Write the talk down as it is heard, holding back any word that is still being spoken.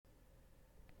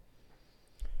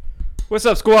What's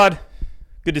up, squad?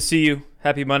 Good to see you.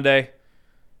 Happy Monday.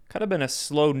 Kind of been a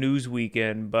slow news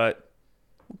weekend, but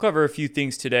we'll cover a few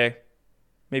things today.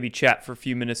 Maybe chat for a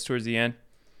few minutes towards the end.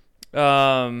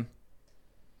 If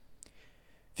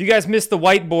you guys missed the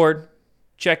whiteboard,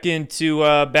 check into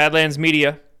Badlands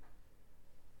Media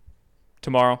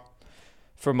tomorrow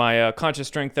for my Conscious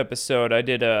Strength episode. I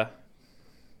did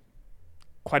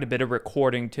quite a bit of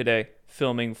recording today,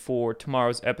 filming for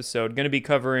tomorrow's episode. Going to be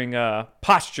covering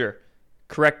posture,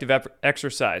 corrective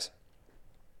exercise.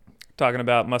 Talking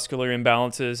about muscular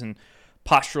imbalances and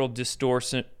postural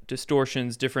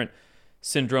distortions, different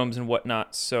syndromes and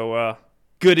whatnot. So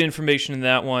good information in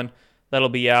that one. That'll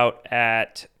be out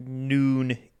at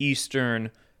noon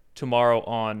Eastern tomorrow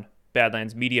on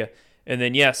Badlands Media. And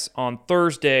then, yes, on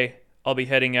Thursday, I'll be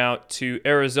heading out to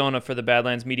Arizona for the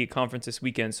Badlands Media Conference this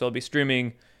weekend. So I'll be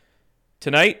streaming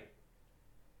tonight.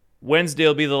 Wednesday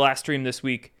will be the last stream this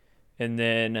week. And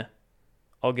then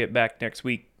I'll get back next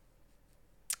week,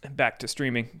 back to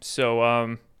streaming.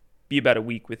 So be about a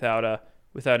week without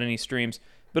any streams.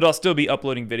 But I'll still be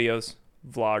uploading videos,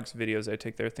 vlogs, videos I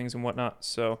take there, things and whatnot.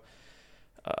 So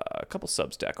a couple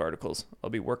Substack articles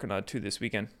I'll be working on too this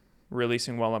weekend,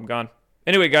 releasing while I'm gone.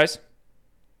 Anyway, guys,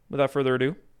 without further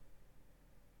ado,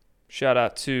 shout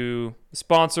out to the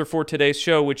sponsor for today's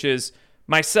show, which is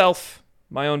myself,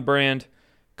 my own brand,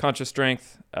 Conscious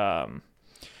Strength.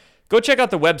 Go check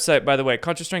out the website, by the way,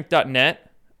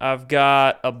 consciousstrength.net. I've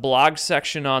got a blog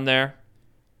section on there,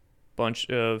 bunch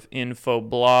of info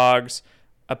blogs.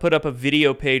 I put up a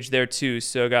video page there too,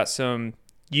 so I got some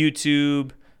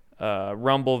YouTube,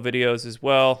 Rumble videos as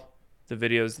well. The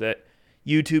videos that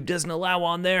YouTube doesn't allow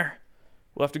on there,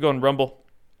 we'll have to go on Rumble.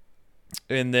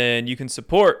 And then you can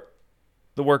support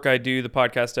the work I do, the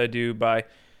podcast I do, by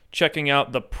checking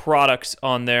out the products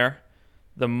on there.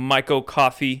 The Myco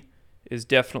coffee is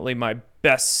definitely my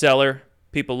best seller.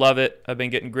 People love it. I've been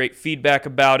getting great feedback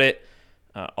about it.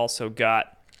 Also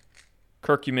got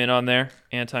curcumin on there,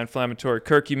 anti-inflammatory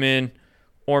curcumin,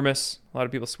 Ormus. A lot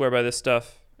of people swear by this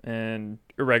stuff. And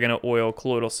oregano oil,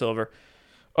 colloidal silver.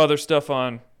 Other stuff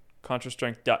on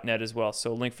consciousstrength.net as well.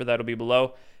 So a link for that will be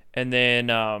below. And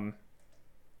then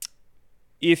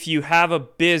if you have a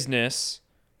business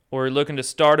or you're looking to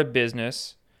start a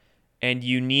business and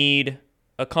you need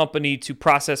a company to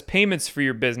process payments for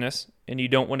your business and you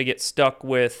don't want to get stuck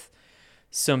with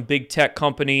some big tech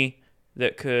company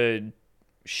that could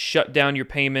shut down your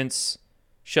payments,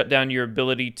 shut down your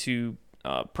ability to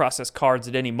process cards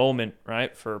at any moment,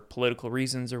 right, for political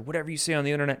reasons or whatever you see on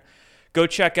the internet, go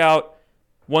check out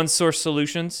OneSource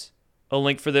Solutions. A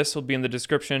link for this will be in the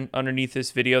description underneath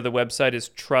this video. The website is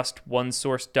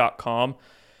trustonesource.com.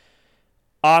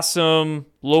 Awesome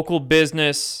local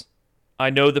business. I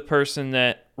know the person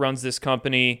that runs this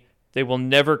company. They will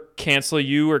never cancel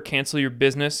you or cancel your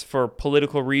business for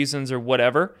political reasons or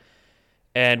whatever.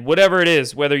 And whatever it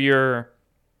is, whether you're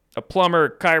a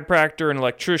plumber, chiropractor, an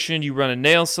electrician, you run a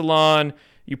nail salon,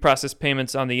 you process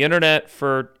payments on the internet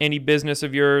for any business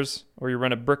of yours, or you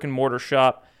run a brick and mortar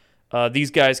shop, these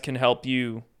guys can help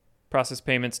you process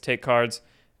payments, take cards,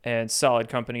 and solid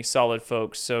company, solid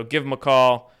folks. So give them a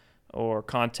call or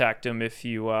contact them if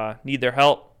you need their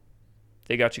help.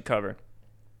 They got you covered.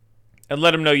 And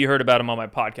let them know you heard about them on my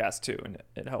podcast too, and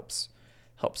it helps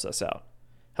us out,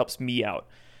 helps me out.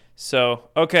 So,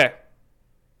 okay,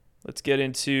 let's get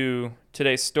into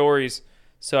today's stories.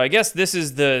 So I guess this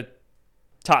is the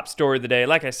top story of the day.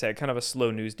 Like I said, kind of a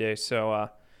slow news day, so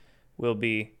we'll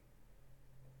be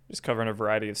just covering a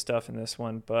variety of stuff in this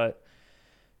one. But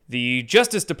the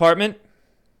Justice Department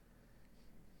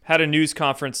had a news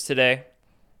conference today,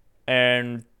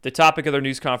 and the topic of their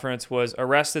news conference was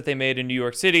arrests that they made in New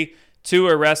York City. 2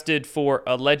 arrested for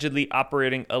allegedly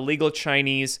operating a illegal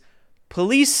Chinese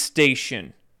police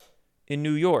station in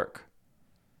New York.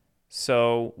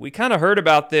 So we kind of heard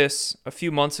about this a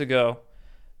few months ago,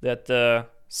 that the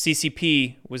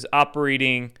CCP was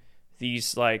operating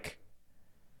these like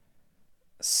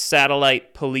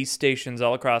satellite police stations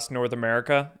all across North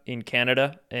America, in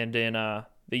Canada, and in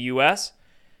the US.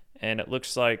 And it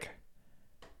looks like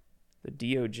the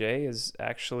DOJ is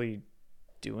actually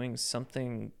doing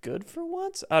something good for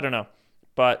once. I don't know.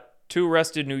 But 2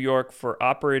 arrested in New York for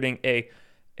operating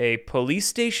a police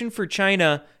station for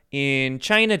China in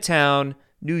Chinatown,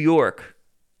 New York.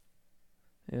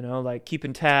 You know, like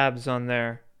keeping tabs on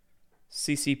their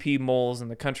CCP moles in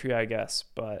the country, I guess.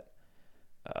 But,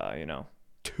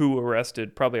 2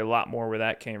 arrested. Probably a lot more where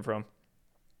that came from.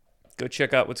 Go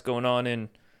check out what's going on in,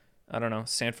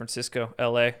 San Francisco,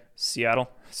 LA, Seattle.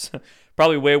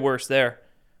 Probably way worse there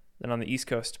than on the East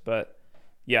Coast. But,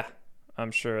 yeah, I'm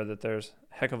sure that there's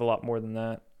a heck of a lot more than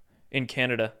that in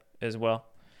Canada as well.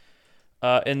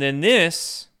 And then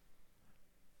this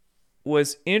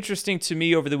was interesting to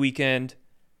me over the weekend.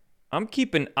 I'm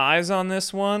keeping eyes on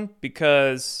this one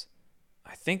because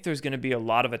I think there's going to be a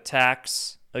lot of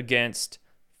attacks against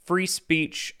free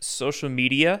speech social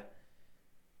media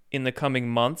in the coming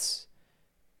months.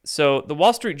 So the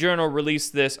Wall Street Journal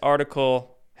released this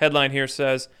article. Headline here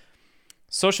says,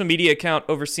 social media account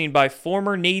overseen by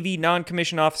former Navy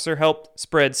non-commissioned officer helped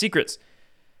spread secrets.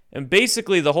 And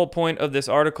basically the whole point of this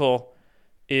article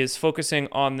is focusing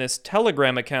on this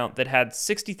Telegram account that had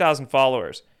 60,000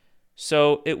 followers.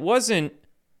 So it wasn't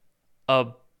a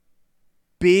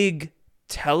big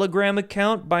Telegram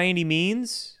account by any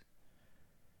means.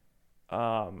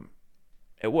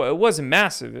 It wasn't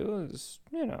massive. It was,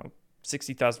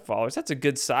 60,000 followers. That's a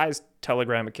good sized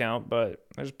Telegram account, but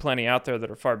there's plenty out there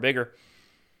that are far bigger.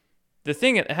 The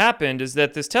thing that happened is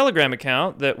that this Telegram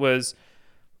account that was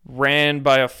ran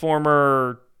by a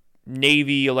former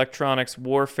Navy electronics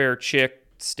warfare chick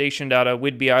stationed out of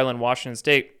Whidbey Island, Washington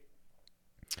State.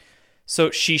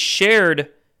 So she shared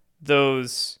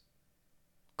those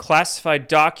classified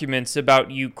documents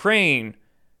about Ukraine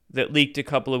that leaked a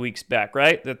couple of weeks back,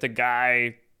 right? That the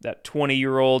guy, that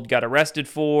 20-year-old, got arrested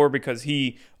for because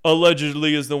he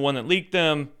allegedly is the one that leaked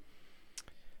them.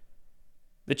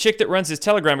 The chick that runs his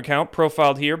Telegram account,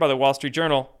 profiled here by the Wall Street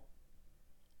Journal,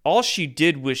 all she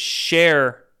did was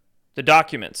share the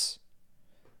documents.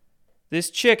 This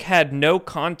chick had no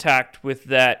contact with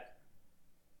that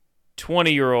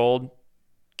 20-year-old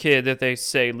kid that they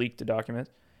say leaked the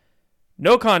documents.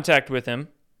 No contact with him.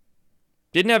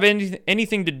 Didn't have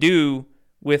anything to do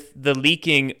with the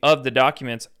leaking of the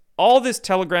documents. All this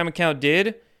Telegram account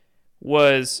did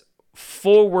was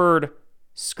forward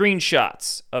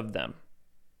screenshots of them.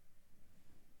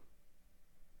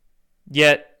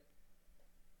 Yet,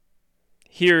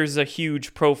 here's a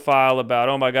huge profile about,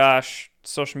 oh my gosh,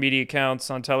 social media accounts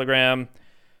on Telegram,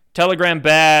 Telegram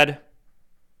bad,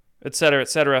 etc.,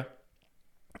 etc.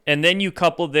 And then you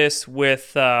couple this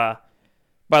with, by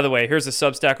the way, here's a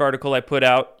Substack article I put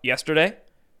out yesterday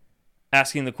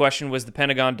asking the question, was the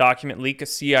Pentagon document leak a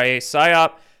CIA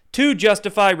psyop to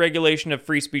justify regulation of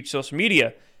free speech social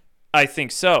media? I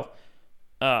think so.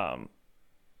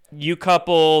 You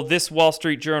couple this Wall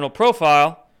Street Journal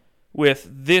profile with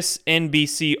this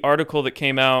NBC article that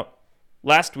came out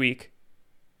last week.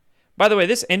 By the way,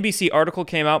 this NBC article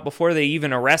came out before they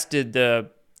even arrested the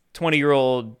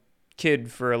 20-year-old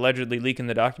kid for allegedly leaking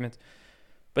the documents.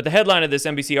 But the headline of this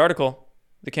NBC article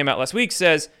that came out last week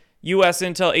says, U.S.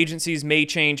 intel agencies may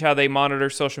change how they monitor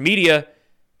social media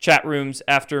chat rooms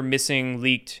after missing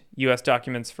leaked U.S.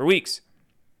 documents for weeks.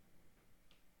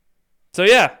 So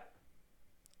yeah,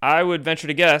 I would venture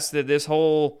to guess that this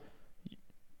whole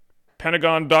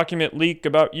Pentagon document leak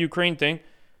about Ukraine thing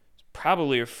is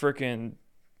probably a freaking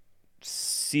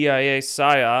CIA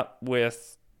psyop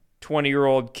with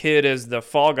 20-year-old kid as the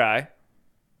fall guy.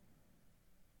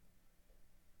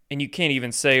 And you can't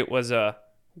even say it was a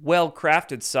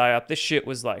well-crafted psyop. This shit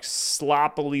was like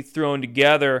sloppily thrown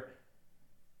together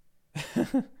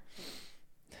and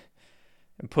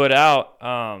put out.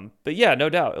 But yeah, no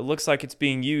doubt. It looks like it's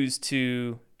being used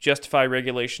to justify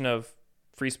regulation of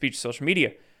free speech social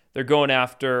media. They're going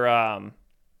after,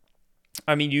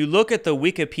 you look at the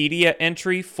Wikipedia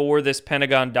entry for this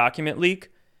Pentagon document leak.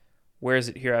 Where is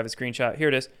it here? I have a screenshot. Here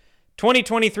it is.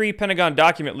 2023 Pentagon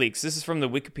document leaks. This is from the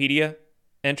Wikipedia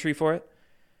entry for it.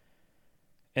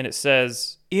 And it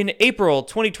says, in April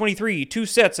 2023, 2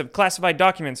 sets of classified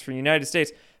documents from the United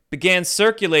States began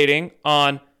circulating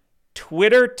on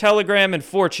Twitter, Telegram, and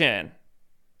 4chan.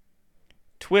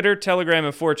 Twitter, Telegram,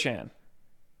 and 4chan.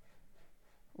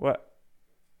 What?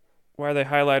 Why are they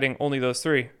highlighting only those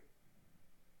 3?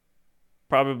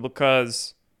 Probably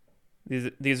because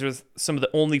these are some of the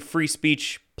only free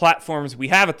speech platforms we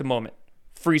have at the moment.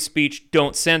 Free speech,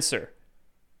 don't censor.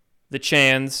 The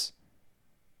Chans,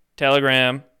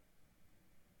 Telegram,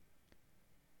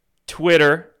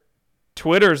 Twitter.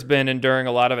 Twitter's been enduring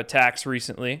a lot of attacks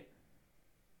recently.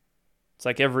 It's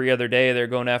like every other day they're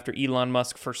going after Elon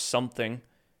Musk for something,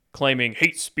 claiming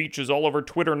hate speech is all over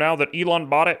Twitter now that Elon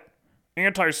bought it.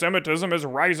 Anti-Semitism is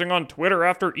rising on Twitter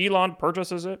after Elon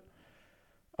purchases it.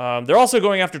 They're also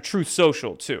going after Truth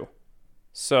Social, too.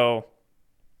 So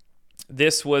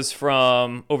this was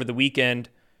from over the weekend.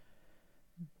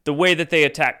 The way that they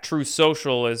attack Truth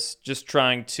Social is just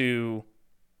trying to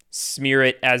smear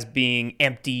it as being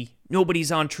empty.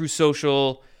 Nobody's on Truth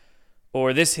Social.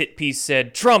 Or this hit piece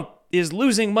said, Trump is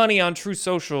losing money on Truth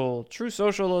Social. Truth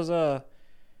Social is or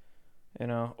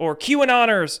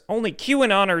QAnoners. Only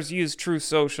QAnoners use Truth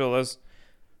Social.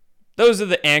 those are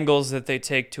the angles that they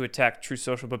take to attack True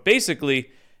Social. But basically,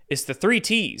 it's the 3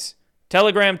 T's: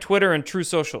 Telegram, Twitter, and True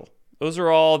Social. Those are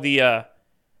all the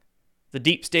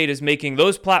deep state is making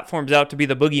those platforms out to be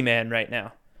the boogeyman right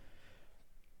now.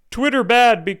 Twitter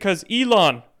bad because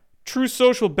Elon. True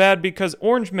Social bad because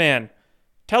Orange Man.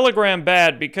 Telegram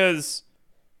bad because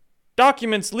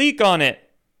documents leak on it.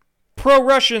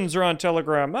 Pro-Russians are on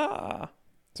Telegram.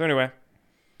 So anyway,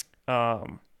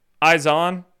 eyes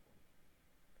on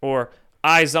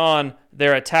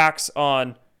their attacks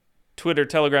on Twitter,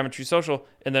 Telegram, and True Social.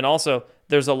 And then also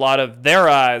there's a lot of their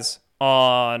eyes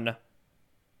on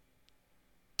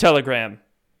Telegram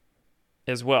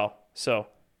as well. So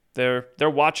they're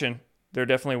watching. They're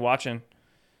definitely watching.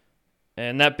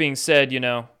 And that being said,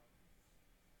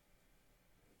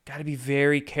 got to be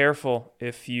very careful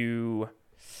if you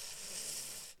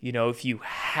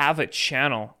have a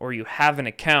channel or you have an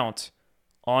account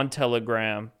on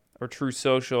Telegram or True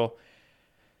Social.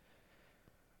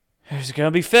 There's going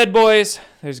to be Fed boys.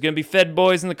 There's going to be Fed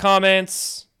boys in the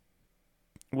comments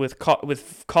with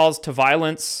calls to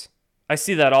violence. I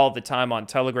see that all the time on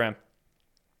Telegram.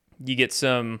 You get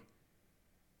some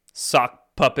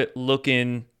sock puppet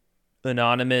looking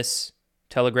anonymous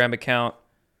Telegram account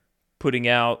putting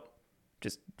out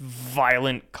just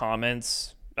violent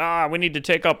comments. We need to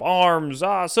take up arms.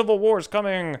 Civil war's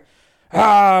coming.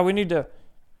 We need to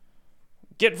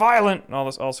get violent. And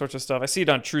all sorts of stuff. I see it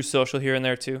on True Social here and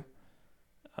there too.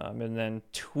 And then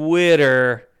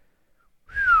Twitter.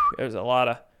 There's a lot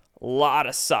of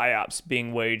psyops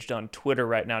being waged on Twitter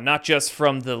right now. Not just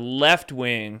from the left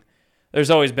wing. There's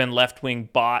always been left-wing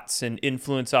bots and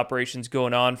influence operations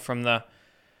going on from the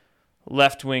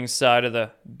left-wing side of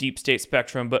the deep state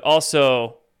spectrum, but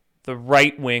also the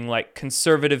right wing, like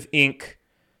Conservative Inc.,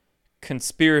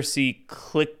 conspiracy,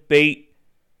 clickbait,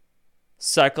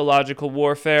 psychological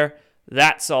warfare.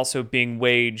 That's also being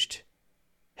waged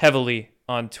heavily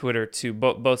on Twitter too.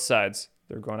 Both sides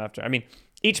they're going after. I mean,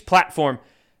 each platform,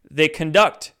 they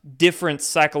conduct different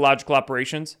psychological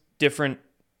operations, different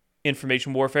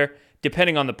information warfare,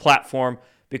 depending on the platform,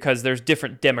 because there's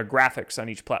different demographics on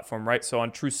each platform, right? So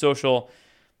on True Social,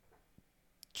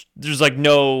 there's like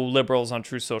no liberals on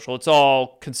True Social. It's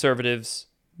all conservatives,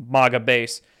 MAGA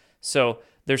base. So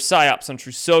their psyops on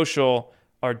True Social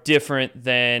are different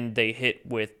than they hit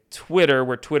with Twitter,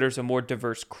 where Twitter's a more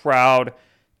diverse crowd.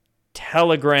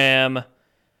 Telegram's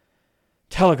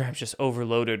just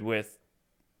overloaded with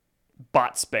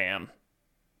bot spam,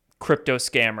 crypto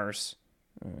scammers.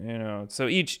 So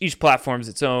each platform is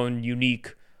its own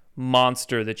unique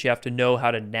monster that you have to know how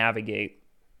to navigate.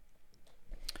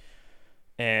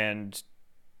 And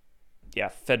yeah,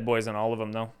 Fed boys on all of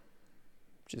them though,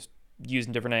 just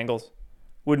using different angles.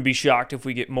 Wouldn't be shocked if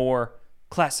we get more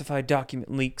classified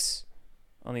document leaks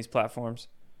on these platforms,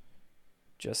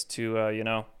 just to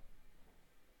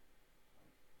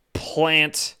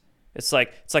plant. It's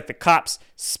like the cops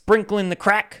sprinkling the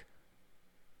crack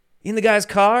in the guy's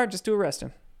car just to arrest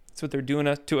him. That's what they're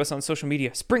doing to us on social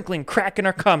media. Sprinkling crack in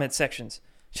our comment sections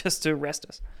just to arrest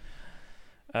us.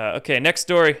 Okay, next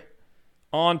story.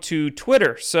 On to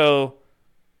Twitter. So,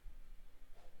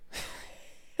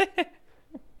 guys,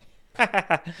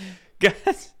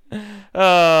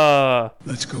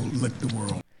 let's go lick the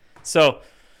world. So,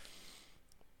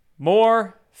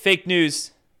 more fake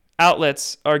news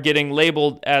outlets are getting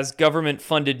labeled as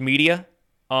government-funded media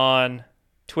on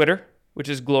Twitter, which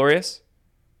is glorious,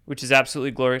 which is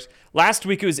absolutely glorious. Last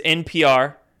week it was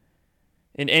NPR,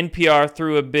 and NPR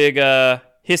threw a big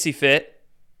hissy fit.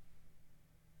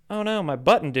 Oh no, my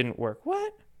button didn't work.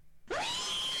 What?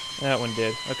 That one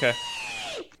did. Okay.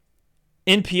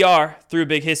 NPR threw a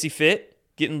big hissy fit,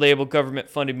 getting labeled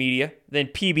government-funded media. Then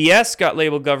PBS got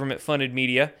labeled government-funded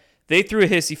media. They threw a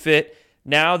hissy fit.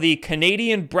 Now the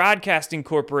Canadian Broadcasting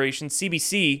Corporation,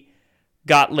 CBC,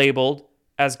 got labeled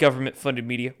as government-funded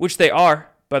media, which they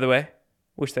are, by the way,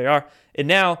 And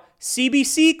now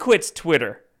CBC quits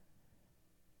Twitter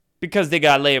because they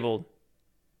got labeled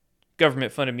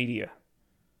government-funded media.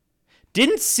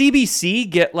 Didn't CBC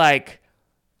get like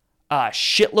a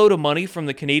shitload of money from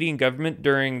the Canadian government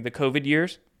during the COVID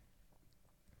years?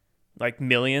 Like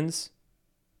millions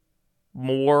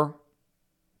more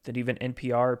than even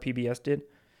NPR or PBS did?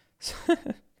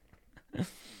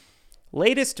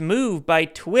 Latest move by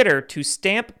Twitter to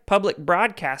stamp public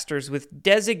broadcasters with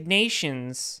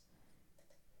designations.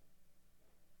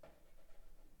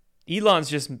 Elon's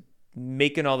just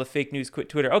making all the fake news quit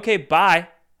Twitter. Okay, bye.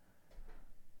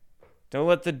 Don't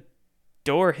let the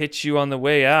door hit you on the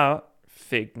way out.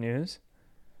 Fake news.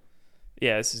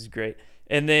 Yeah, this is great.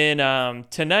 And then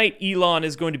tonight, Elon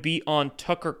is going to be on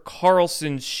Tucker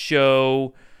Carlson's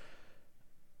show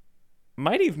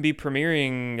might even be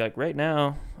premiering like right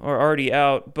now or already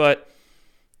out. But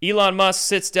Elon Musk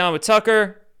sits down with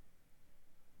Tucker,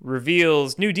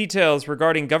 reveals new details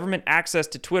regarding government access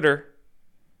to Twitter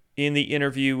in the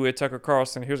interview with Tucker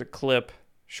Carlson. Here's a clip,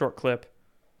 short clip.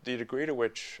 The degree to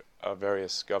which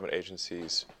various government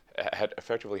agencies had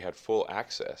effectively had full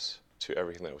access to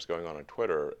everything that was going on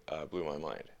Twitter blew my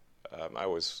mind. I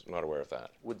was not aware of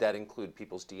that. Would that include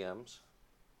people's DMs?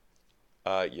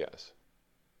 Yes.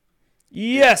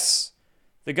 Yes!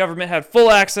 The government had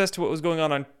full access to what was going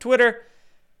on Twitter,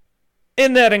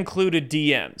 and that included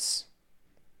DMs.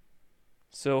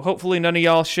 So hopefully none of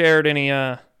y'all shared any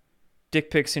dick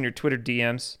pics in your Twitter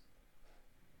DMs.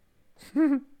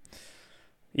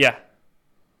 Yeah.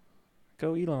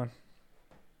 Go Elon.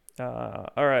 All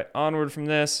right, onward from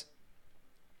this.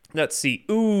 Let's see.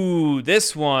 Ooh,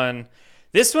 this one.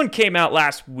 This one came out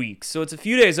last week, so it's a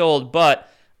few days old, but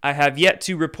I have yet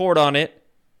to report on it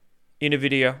in a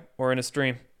video or in a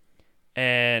stream.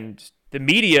 And the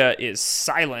media is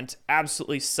silent,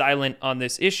 absolutely silent on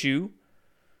this issue,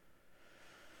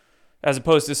 as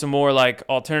opposed to some more like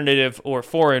alternative or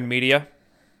foreign media,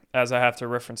 as I have to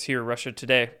reference here, Russia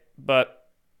Today. But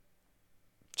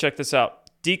check this out.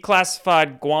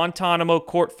 Declassified Guantanamo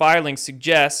court filing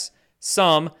suggests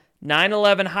some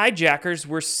 9/11 hijackers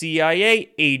were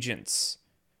CIA agents.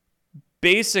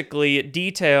 Basically, it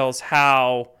details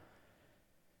how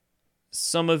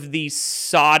some of the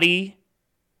Saudi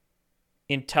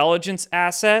intelligence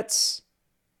assets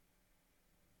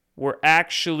were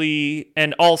actually,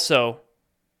 and also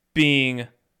being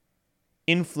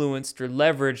influenced or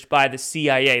leveraged by the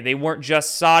CIA. They weren't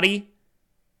just Saudi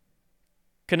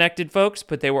connected folks,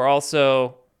 but they were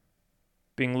also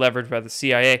being leveraged by the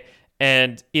CIA.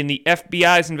 And in the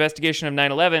FBI's investigation of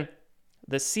 9/11,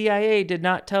 the CIA did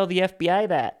not tell the FBI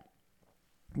that.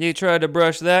 They tried to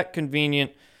brush that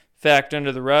convenient fact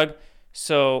under the rug.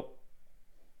 So,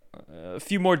 a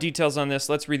few more details on this.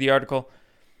 Let's read the article.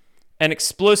 An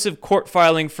explosive court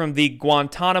filing from the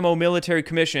Guantanamo Military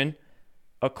Commission,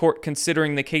 a court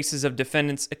considering the cases of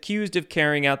defendants accused of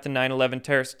carrying out the 9/11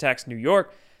 terrorist attacks in New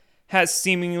York, has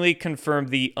seemingly confirmed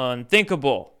the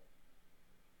unthinkable.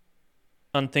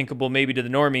 Unthinkable maybe to the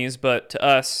normies, but to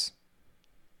us,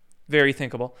 very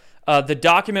thinkable. The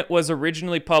document was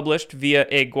originally published via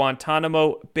a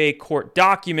Guantanamo Bay court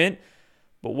document,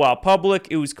 but while public,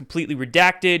 it was completely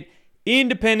redacted.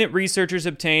 Independent researchers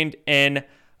obtained an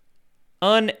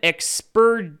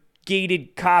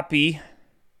unexpurgated copy,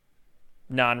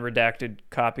 non-redacted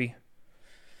copy.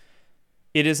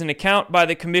 It is an account by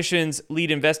the commission's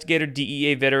lead investigator,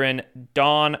 DEA veteran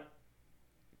Don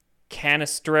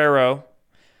Canestraro,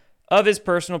 of his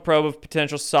personal probe of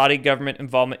potential Saudi government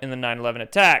involvement in the 9/11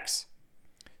 attacks.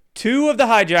 2 of the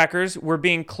hijackers were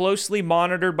being closely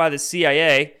monitored by the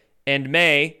CIA and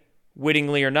may,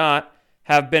 wittingly or not,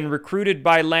 have been recruited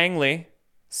by Langley,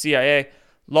 CIA,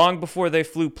 long before they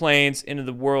flew planes into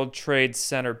the World Trade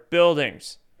Center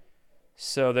buildings.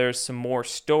 So there's some more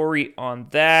story on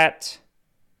that.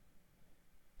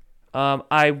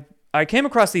 I came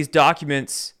across these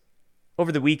documents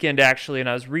over the weekend, actually, and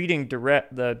I was reading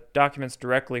the documents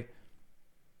directly.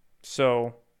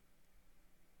 So,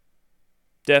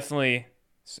 definitely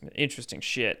some interesting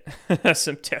shit.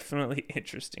 Some definitely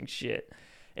interesting shit.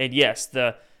 And yes,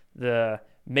 the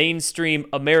mainstream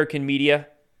American media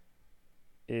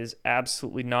is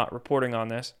absolutely not reporting on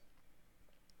this.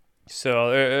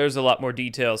 So, there's a lot more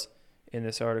details in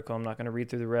this article. I'm not going to read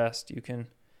through the rest. You can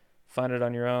find it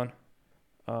on your own.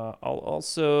 I'll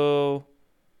also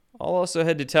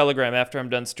head to Telegram after I'm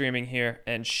done streaming here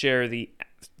and share the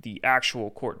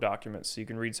actual court documents so you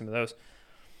can read some of those.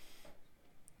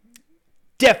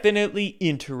 Definitely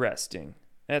interesting.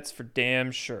 That's for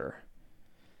damn sure.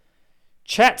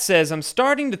 Chat says, I'm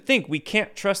starting to think we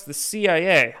can't trust the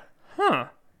CIA. Huh.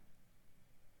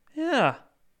 Yeah.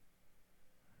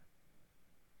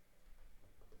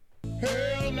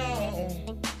 Hell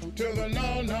no. To the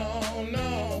no, no,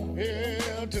 no.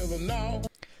 Hell to the no.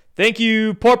 Thank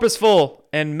you, Porpoiseful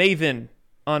and Maven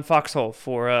on Foxhole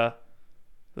for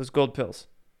those gold pills.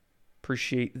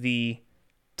 Appreciate the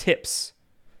tips,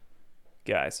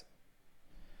 guys.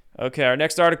 Okay, our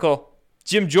next article.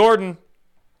 Jim Jordan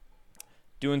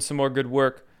doing some more good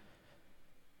work.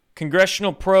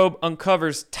 Congressional probe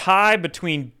uncovers tie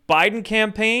between Biden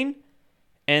campaign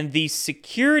and the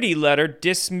security letter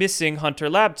dismissing Hunter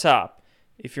laptop.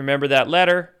 If you remember that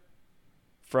letter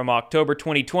from October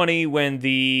 2020 when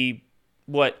the,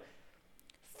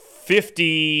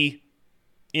 50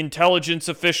 intelligence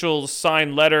officials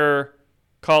signed letter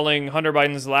calling Hunter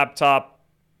Biden's laptop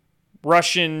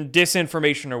Russian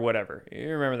disinformation or whatever.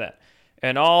 You remember that.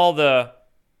 And all the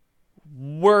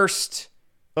worst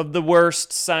of the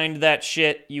worst signed that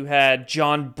shit. You had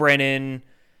John Brennan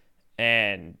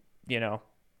and,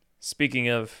 speaking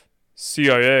of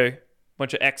CIA, a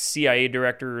bunch of ex-CIA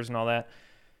directors and all that.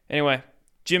 Anyway,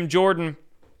 Jim Jordan,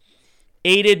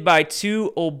 aided by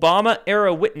 2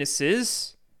 Obama-era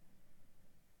witnesses.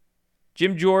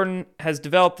 Jim Jordan has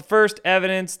developed the first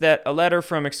evidence that a letter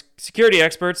from security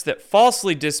experts that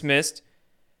falsely dismissed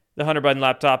the Hunter Biden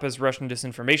laptop as Russian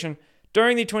disinformation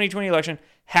during the 2020 election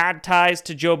had ties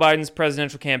to Joe Biden's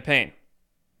presidential campaign.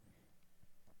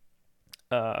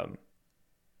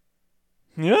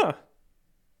 Yeah.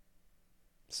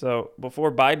 So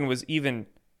before Biden was even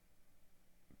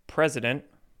president,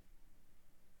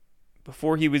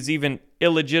 before he was even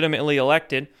illegitimately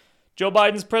elected, Joe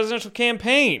Biden's presidential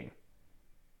campaign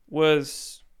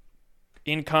was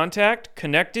in contact,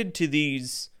 connected to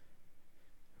these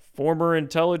former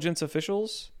intelligence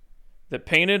officials that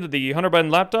painted the Hunter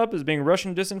Biden laptop as being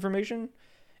Russian disinformation.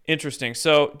 Interesting.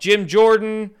 So Jim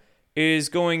Jordan is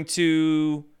going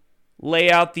to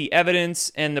lay out the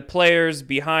evidence and the players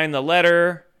behind the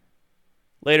letter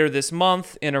later this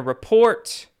month in a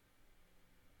report.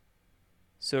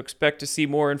 So expect to see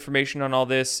more information on all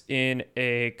this in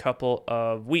a couple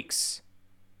of weeks.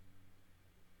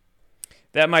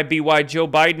 That might be why Joe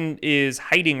Biden is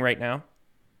hiding right now.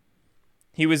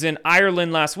 He was in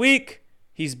Ireland last week.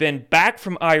 He's been back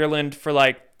from Ireland for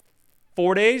like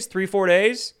 4 days, 3-4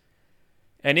 days.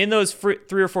 And in those 3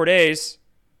 or 4 days,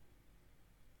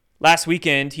 last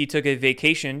weekend, he took a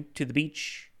vacation to the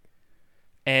beach.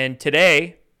 And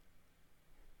today,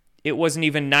 it wasn't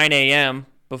even 9 a.m.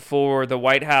 before the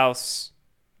White House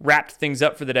wrapped things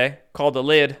up for the day, called a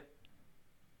lid.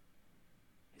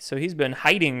 So he's been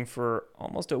hiding for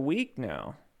almost a week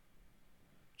now.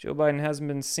 Joe Biden hasn't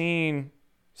been seen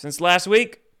since last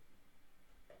week.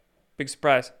 Big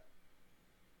surprise.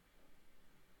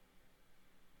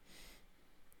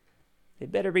 They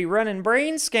better be running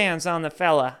brain scans on the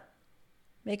fella,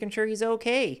 making sure he's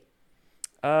okay.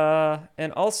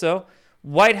 And also,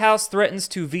 White House threatens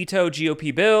to veto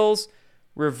GOP bills,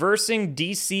 reversing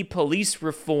D.C. police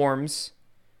reforms,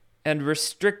 and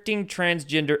restricting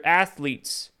transgender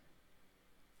athletes.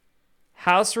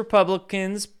 House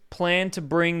Republicans plan to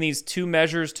bring these 2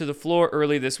 measures to the floor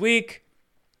early this week.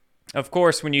 Of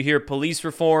course, when you hear police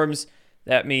reforms,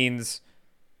 that means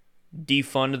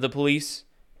defund the police.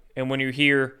 And when you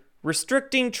hear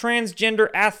restricting transgender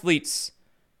athletes,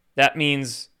 that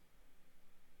means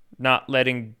not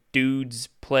letting dudes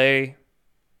play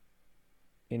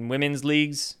in women's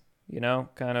leagues,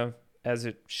 kind of as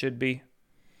it should be.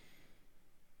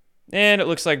 And it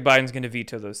looks like Biden's going to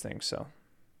veto those things, so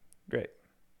great.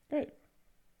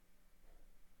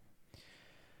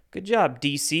 Good job,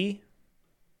 D.C.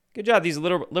 Good job, these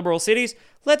liberal cities.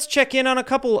 Let's check in on a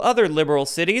couple other liberal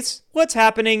cities. What's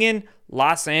happening in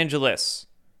Los Angeles?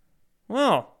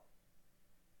 Well,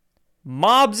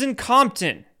 mobs in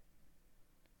Compton.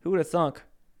 Who would have thunk?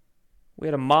 We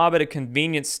had a mob at a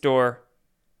convenience store.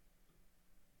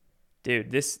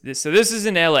 Dude, this is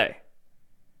in L.A.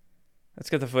 Let's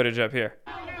get the footage up here.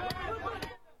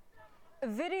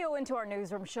 Video into our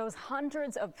newsroom shows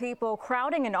hundreds of people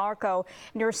crowding an Arco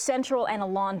near Central and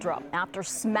Alondra. After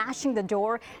smashing the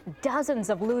door, dozens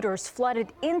of looters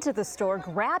flooded into the store,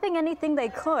 grabbing anything they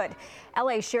could.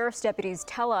 LA Sheriff's deputies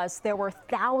tell us there were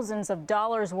thousands of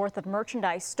dollars worth of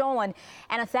merchandise stolen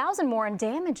and 1,000 more in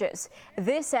damages.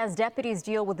 This as deputies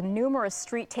deal with numerous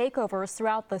street takeovers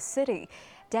throughout the city.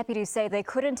 Deputies say they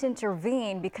couldn't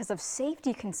intervene because of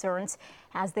safety concerns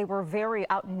as they were very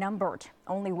outnumbered.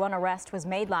 Only 1 arrest was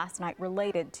made last night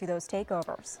related to those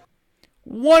takeovers.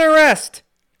 1 arrest!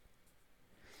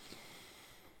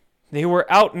 They were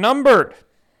outnumbered.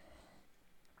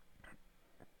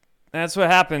 That's what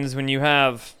happens when you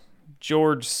have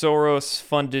George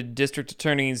Soros-funded district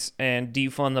attorneys and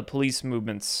defund the police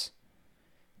movements.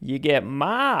 You get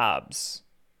mobs.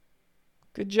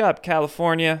 Good job,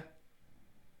 California.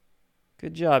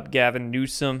 Good job, Gavin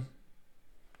Newsom.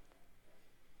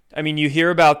 I mean, you hear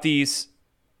about these.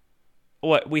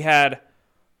 We had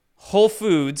Whole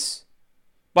Foods.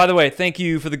 By the way, thank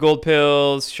you for the gold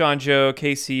pills, Sean Joe,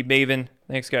 Casey, Maven.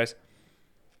 Thanks, guys.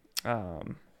 Yeah.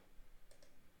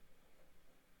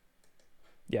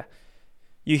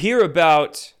 You hear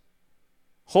about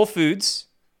Whole Foods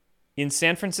in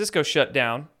San Francisco shut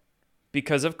down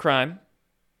because of crime.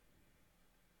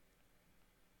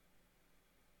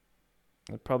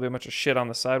 Probably a bunch of shit on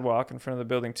the sidewalk in front of the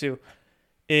building, too.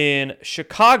 In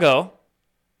Chicago,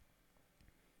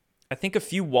 I think a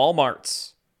few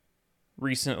Walmarts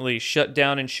recently shut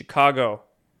down in Chicago.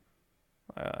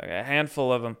 A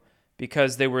handful of them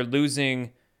because they were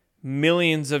losing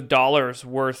millions of dollars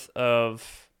worth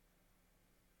of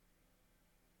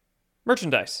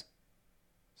merchandise.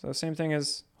 So same thing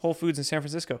as Whole Foods in San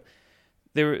Francisco.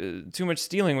 Too much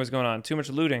stealing was going on, too much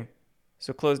looting,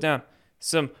 so closed down.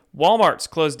 Some Walmarts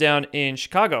closed down in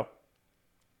Chicago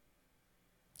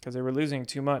because they were losing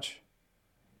too much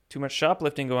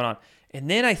shoplifting going on. And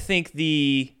then I think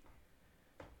the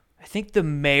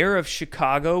mayor of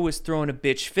Chicago was throwing a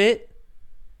bitch fit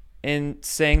and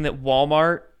saying that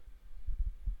Walmart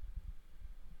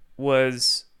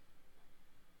was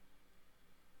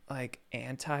like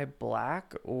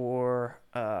anti-black, or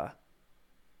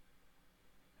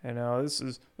this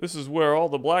is where all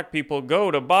the black people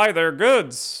go to buy their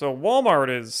goods. So Walmart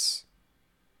is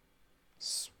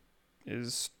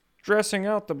stressing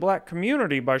out the black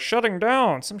community by shutting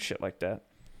down some shit like that.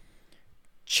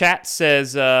 Chat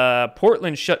says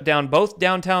Portland shut down both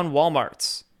downtown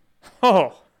Walmarts.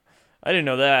 Oh, I didn't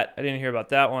know that. I didn't hear about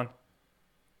that one.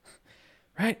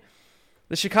 Right?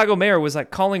 The Chicago mayor was like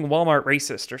calling Walmart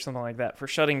racist or something like that for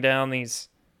shutting down these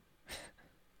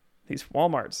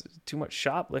Walmarts. Too much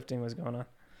shoplifting was going on.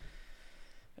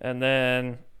 And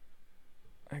then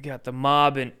I got the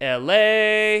mob in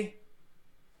LA.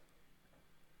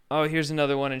 Oh, here's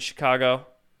another one in Chicago.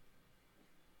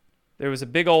 There was a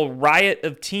big old riot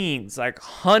of teens, like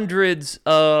hundreds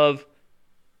of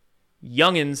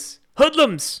youngins,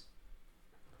 hoodlums.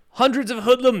 Hundreds of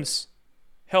hoodlums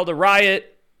held a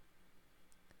riot.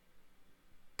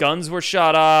 Guns were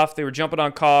shot off. They were jumping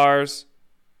on cars.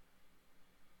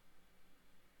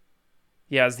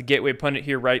 Yeah, as the Gateway Pundit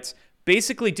here writes,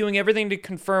 basically doing everything to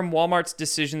confirm Walmart's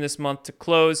decision this month to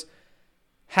close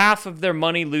half of their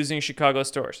money-losing Chicago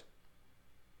stores.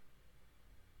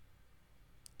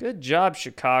 Good job,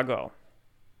 Chicago.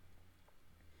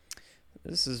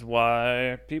 This is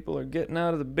why people are getting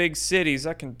out of the big cities,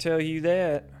 I can tell you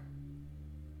that.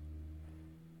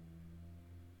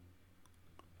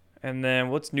 And then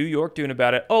what's New York doing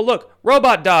about it? Oh, look,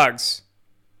 robot dogs.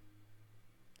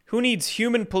 Who needs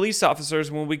human police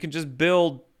officers when we can just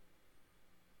build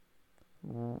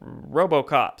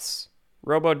robo-cops,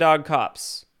 robo-dog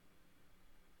cops?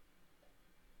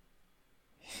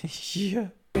 Yeah.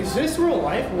 Is this real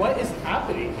life? What is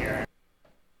happening here?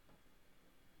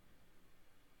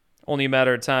 Only a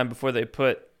matter of time before they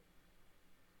put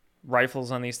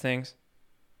rifles on these things.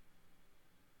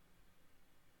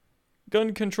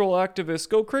 Gun control activists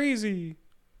go crazy.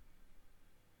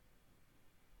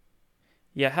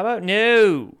 Yeah, how about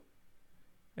no?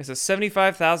 It's a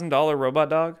 $75,000 robot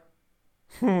dog.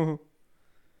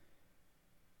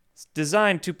 It's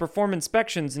designed to perform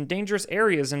inspections in dangerous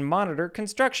areas and monitor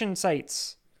construction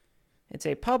sites. It's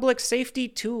a public safety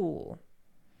tool.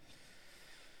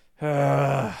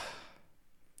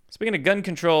 Speaking of gun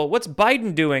control, what's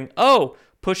Biden doing? Oh,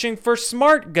 pushing for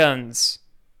smart guns.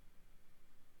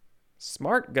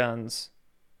 Smart guns.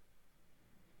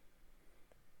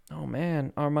 Oh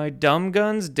man, are my dumb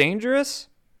guns dangerous?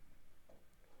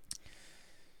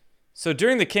 So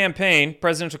during the campaign,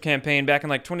 presidential campaign back in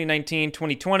like 2019,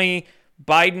 2020,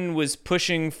 Biden was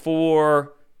pushing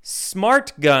for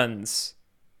smart guns.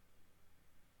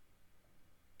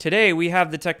 Today, we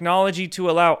have the technology to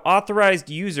allow only authorized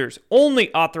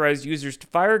users to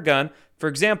fire a gun. For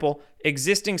example,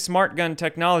 existing smart gun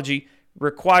technology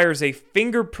requires a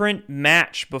fingerprint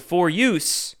match before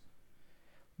use.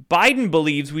 Biden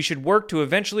believes we should work to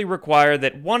eventually require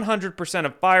that 100%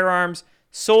 of firearms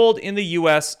sold in the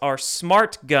U.S. are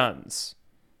smart guns.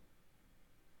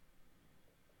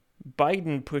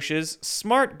 Biden pushes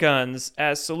smart guns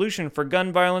as solution for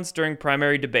gun violence during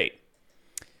primary debate.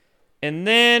 And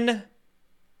then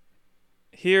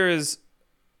here is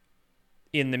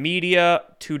in the media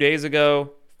 2 days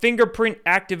ago, fingerprint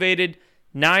activated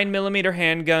 9mm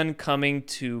handgun coming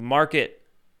to market.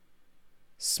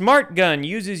 Smart gun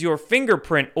uses your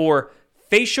fingerprint or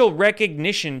facial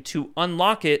recognition to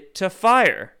unlock it to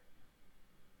fire.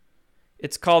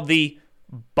 It's called the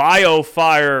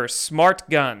BioFire Smart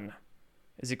Gun.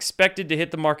 Is expected to hit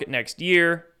the market next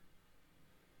year.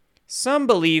 Some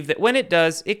believe that when it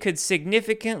does, it could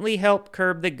significantly help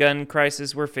curb the gun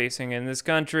crisis we're facing in this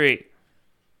country.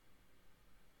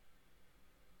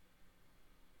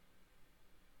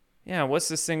 Yeah, what's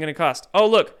this thing going to cost? Oh,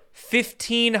 look,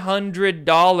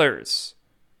 $1,500.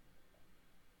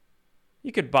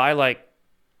 You could buy like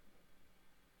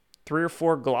 3 or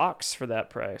 4 Glocks for that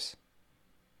price.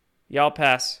 Yeah, I'll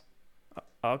pass.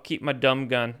 I'll keep my dumb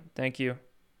gun. Thank you.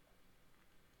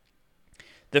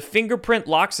 The fingerprint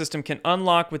lock system can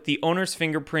unlock with the owner's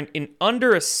fingerprint in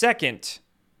under a second.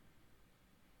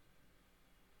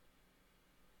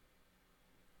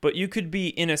 But you could be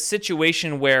in a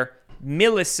situation where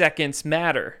Milliseconds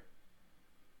matter.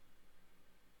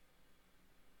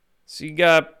 So you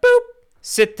got, boop,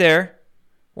 sit there.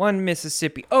 1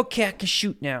 Mississippi. Okay, I can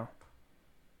shoot now.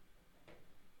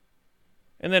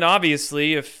 And then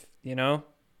obviously, if,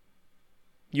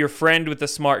 your friend with the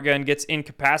smart gun gets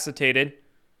incapacitated,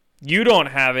 you don't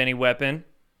have any weapon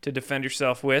to defend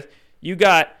yourself with. You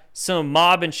got some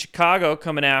mob in Chicago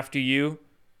coming after you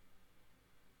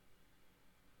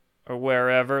or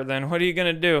wherever, then what are you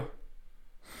going to do?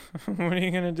 What are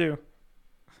you going to do?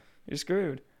 You're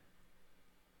screwed.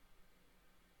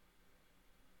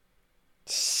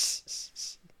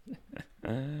 This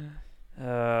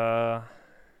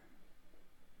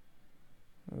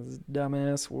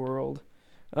dumbass world.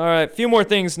 All right, a few more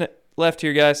things left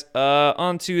here, guys.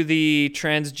 On to the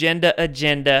transgender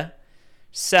agenda.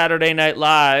 Saturday Night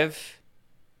Live.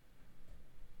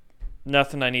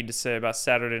 Nothing I need to say about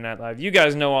Saturday Night Live. You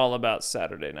guys know all about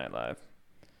Saturday Night Live.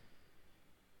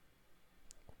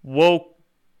 Woke,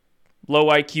 low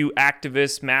IQ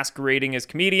activists masquerading as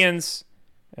comedians.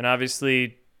 And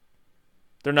obviously,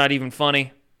 they're not even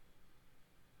funny.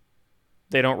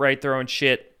 They don't write their own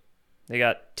shit. They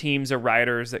got teams of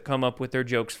writers that come up with their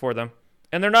jokes for them.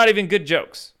 And they're not even good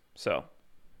jokes. So,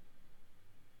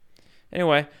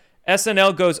 anyway,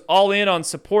 SNL goes all in on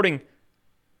supporting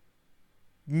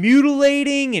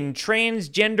mutilating and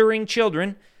transgendering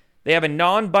children. They have a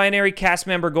non-binary cast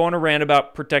member going around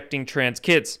about protecting trans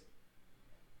kids.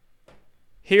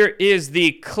 Here is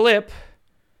the clip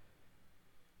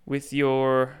with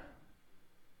your...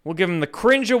 We'll give them the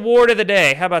cringe award of the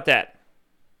day. How about that?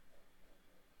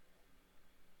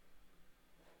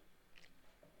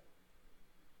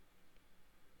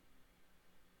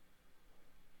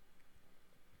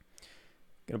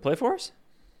 Gonna play for us?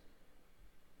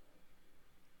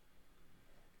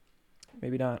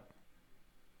 Maybe not.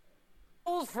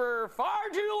 For far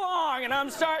too long, and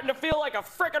I'm starting to feel like a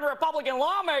frickin' Republican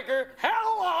lawmaker.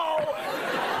 Hello!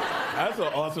 That's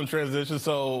an awesome transition.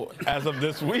 So, as of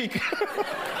this week,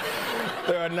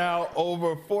 there are now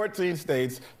over 14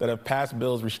 states that have passed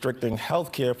bills restricting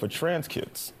health care for trans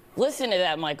kids. Listen to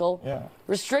that, Michael. Yeah.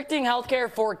 Restricting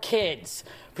healthcare for kids.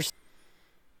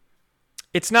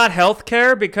 It's not health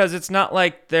care because it's not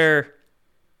like they're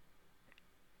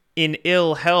in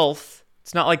ill health.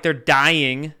 It's not like they're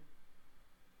dying.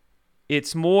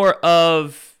 It's more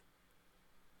of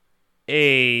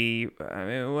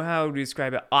how would you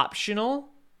describe it? Optional?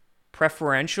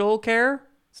 Preferential care?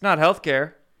 It's not health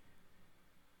care.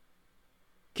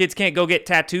 Kids can't go get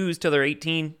tattoos till they're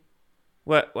 18.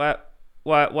 Why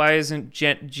isn't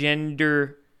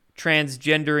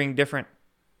transgendering different?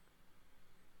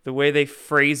 The way they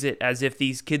phrase it as if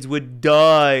these kids would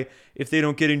die if they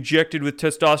don't get injected with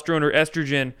testosterone or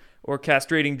estrogen or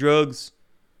castrating drugs.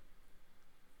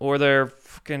 Or their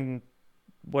fucking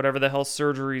whatever the hell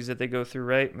surgeries that they go through,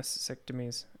 right?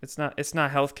 Mastectomies. It's not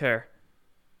healthcare.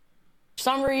 For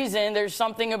some reason, there's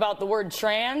something about the word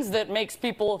trans that makes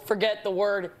people forget the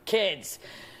word kids.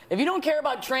 If you don't care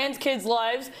about trans kids'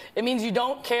 lives, it means you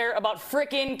don't care about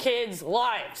frickin' kids'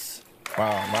 lives.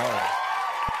 Wow.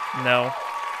 No.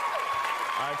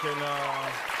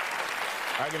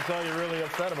 I can tell you're really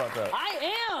upset about that.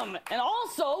 I am, and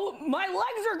also, my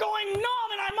legs are going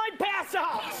numb and I might pass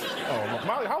out. Oh,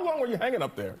 Molly, how long were you hanging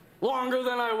up there? Longer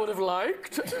than I would have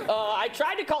liked. I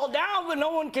tried to call down, but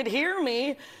no one could hear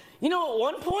me. You know, at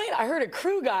one point, I heard a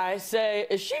crew guy say,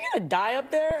 "Is she gonna die up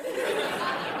there?"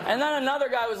 And then another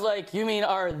guy was like, "You mean,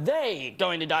 are they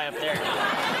going to die up there?"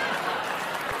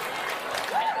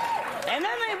 And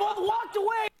then they both walked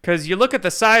away. Because you look at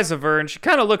the size of her, and she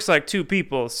kind of looks like two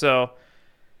people, so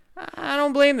I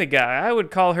don't blame the guy. I would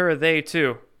call her a they,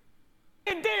 too.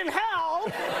 In hell!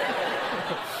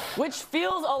 Which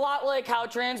feels a lot like how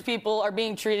trans people are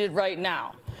being treated right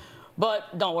now.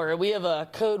 But don't worry, we have a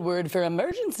code word for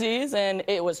emergencies, and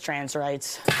it was trans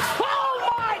rights. Oh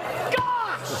my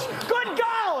gosh! Good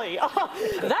golly!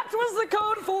 That was the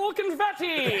code for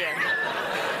confetti!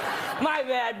 My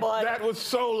bad, bud. That was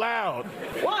so loud.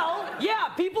 Well, yeah,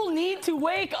 people need to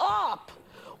wake up.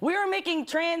 We're making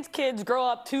trans kids grow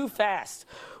up too fast.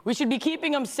 We should be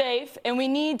keeping them safe, and we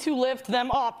need to lift them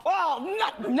up. Well,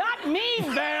 not me,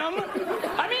 them.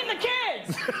 I mean the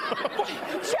kids.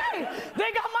 Jay,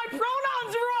 they got my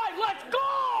pronouns right. Let's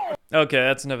go. Okay,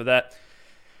 that's enough of that.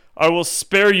 I will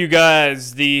spare you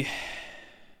guys the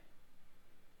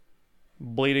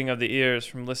bleeding of the ears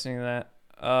from listening to that.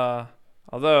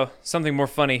 Although, something more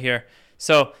funny here.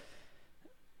 So,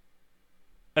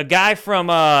 a guy from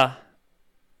the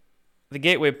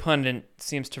Gateway Pundit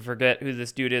seems to forget who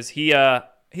this dude is. He's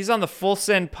on the Full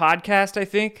Send podcast, I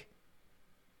think.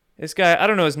 This guy, I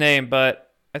don't know his name,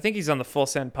 but I think he's on the Full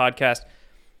Send podcast.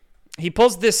 He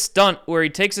pulls this stunt where he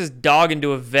takes his dog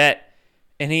into a vet,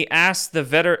 and he asks the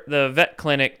vet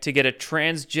clinic to get a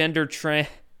transgender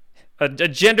a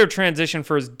gender transition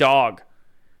for his dog.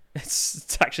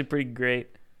 It's actually pretty great.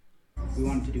 We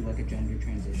wanted to do like a gender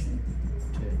transition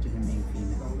to him being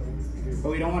female, but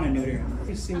we don't want to neuter him.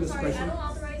 I'm sorry, I don't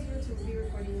authorize you to be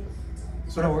recording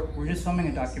this. So no, we're just filming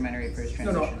a documentary for his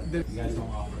transition. You guys don't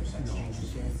offer sex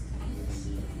changes yet?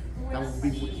 That would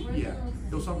be, yeah.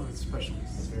 Those are the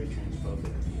specialists. It's very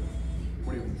transphobic.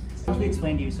 What do you mean? As we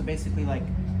explained to you, so basically like,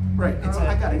 right, it's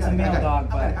a male dog,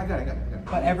 but I got it.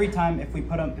 But every time if we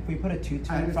put a tutu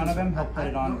in front of him, he'll put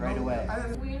it on right away.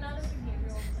 We're not a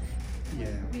behavioral clinic. Yeah.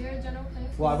 We are a general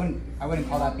clinic. Well, I wouldn't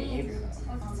call that behavior though.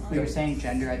 We were saying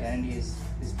gender identity is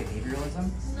behavioralism.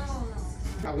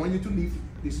 No. I want you to leave.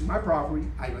 This is my property.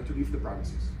 I want to leave the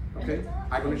premises. Okay?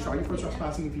 I'm going to charge you for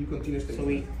trespassing if you continue staying. So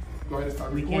we go ahead and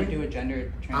start we recording. can't do a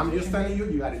gender transition. I'm just telling you,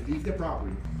 you got to leave the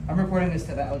property. I'm reporting this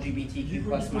to the LGBTQ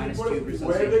plus minus 2 Wherever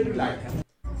Association you of like. America.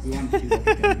 We want to do like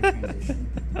a gender transition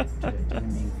to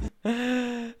him being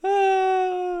female.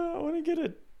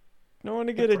 I want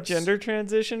to get a gender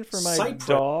transition for my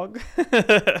dog.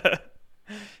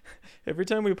 Every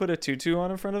time we put a tutu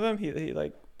on in front of him, he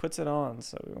like puts it on.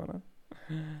 So we want to.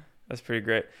 That's pretty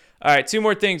great. All right, 2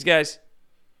 more things, guys.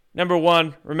 Number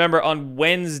 1, remember on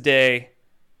Wednesday,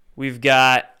 we've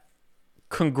got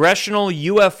congressional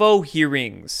UFO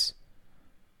hearings.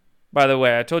 By the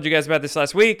way, I told you guys about this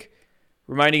last week.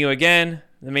 Reminding you again,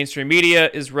 the mainstream media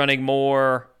is running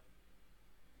more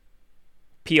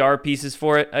PR pieces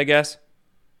for it, I guess.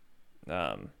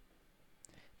 The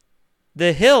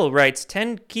Hill writes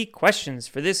 10 key questions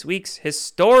for this week's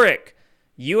historic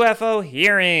UFO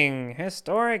hearing.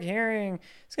 Historic hearing.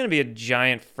 It's going to be a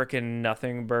giant freaking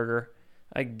nothing burger.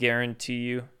 I guarantee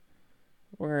you.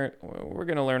 We're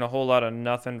going to learn a whole lot of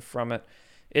nothing from it.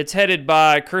 It's headed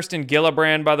by Kirsten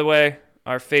Gillibrand, by the way,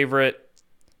 our favorite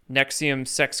Nexium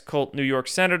sex cult New York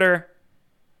senator.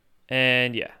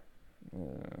 And yeah,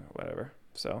 whatever.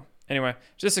 So anyway,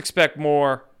 just expect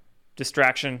more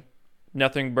distraction,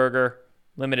 nothing burger,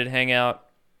 limited hangout,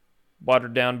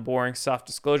 watered down, boring, soft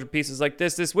disclosure pieces like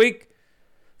this week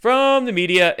from the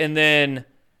media. And then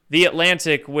The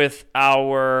Atlantic with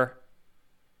our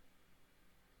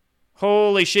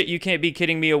holy shit, you can't be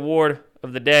kidding me award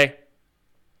of the day.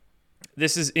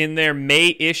 This is in their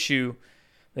May issue.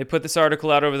 They put this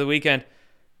article out over the weekend.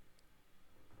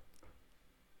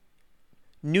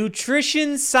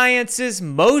 Nutrition science's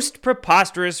most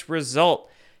preposterous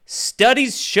result.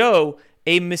 Studies show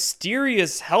a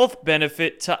mysterious health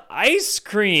benefit to ice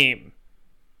cream.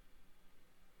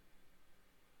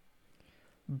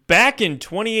 Back in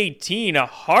 2018, a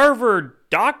Harvard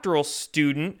doctoral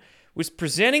student was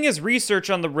presenting his research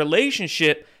on the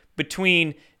relationship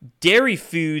between dairy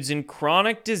foods and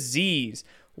chronic disease.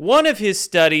 One of his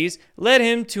studies led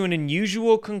him to an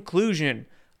unusual conclusion.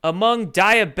 Among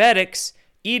diabetics,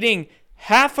 eating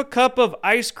half a cup of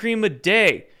ice cream a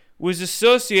day was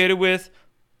associated with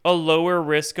a lower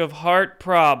risk of heart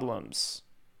problems.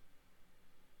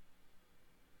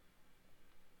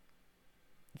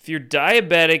 If you're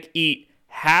diabetic, eat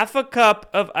half a cup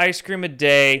of ice cream a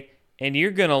day and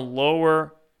you're going to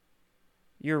lower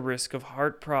your risk of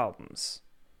heart problems.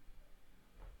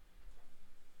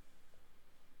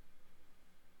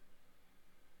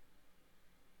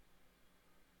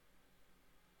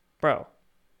 Bro,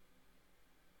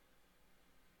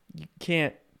 you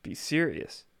can't be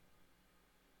serious.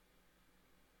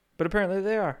 But apparently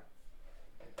they are.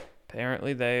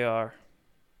 Apparently they are.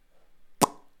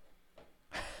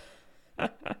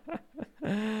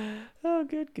 Oh,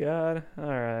 good God. All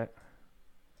right.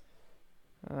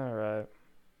 All right.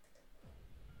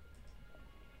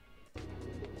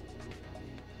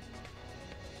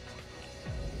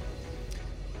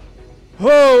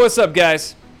 Whoa, what's up,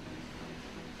 guys?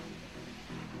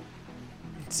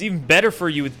 It's even better for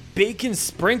you with bacon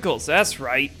sprinkles. That's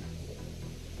right.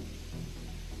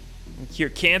 You can cure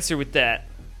cancer with that.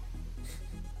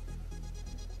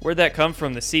 Where'd that come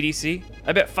from? The CDC?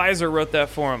 I bet Pfizer wrote that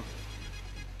for him.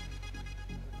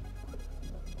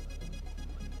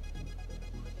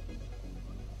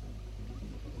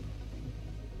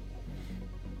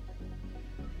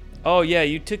 Oh yeah,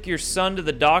 you took your son to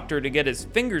the doctor to get his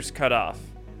fingers cut off.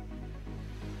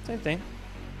 Same thing.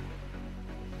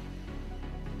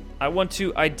 I want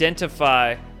to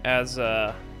identify as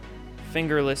a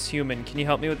fingerless human. Can you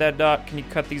help me with that, Doc? Can you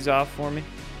cut these off for me?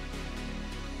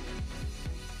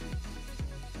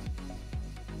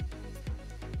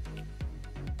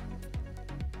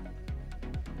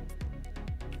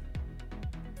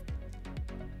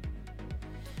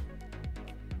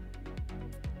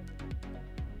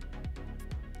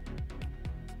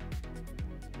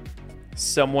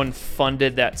 someone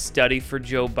funded that study for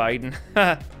Joe Biden.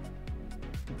 The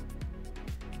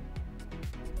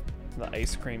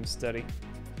ice cream study.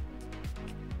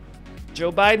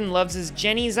 Joe Biden loves his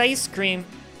Jenny's ice cream.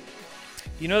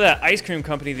 You know that ice cream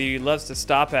company that he loves to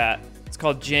stop at? It's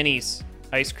called Jenny's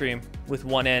Ice Cream with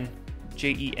one N.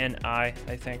 Jeni, I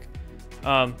think.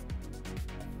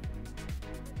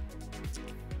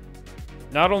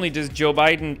 Not only does Joe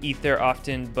Biden eat there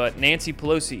often, but Nancy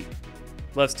Pelosi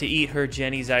loves to eat her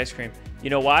Jenny's ice cream. You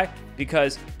know why?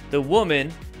 Because the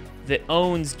woman that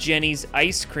owns Jenny's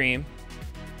ice cream,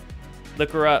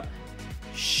 look her up,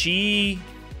 she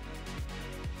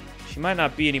might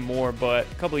not be anymore, but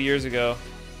a couple of years ago,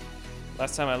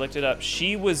 last time I looked it up,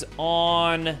 she was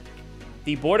on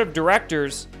the board of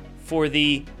directors for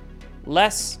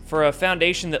a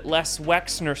foundation that Les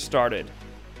Wexner started.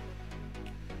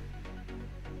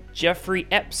 Jeffrey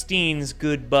Epstein's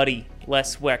good buddy,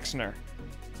 Les Wexner.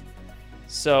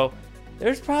 So,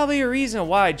 there's probably a reason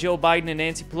why Joe Biden and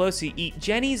Nancy Pelosi eat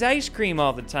Jenny's ice cream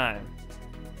all the time.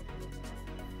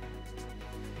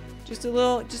 Just a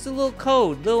little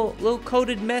code, little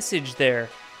coded message there.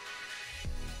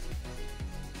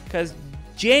 Because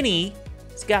Jenny's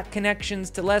got connections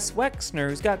to Les Wexner,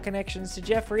 who's got connections to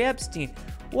Jeffrey Epstein.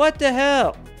 What the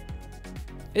hell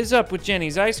is up with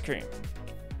Jenny's ice cream?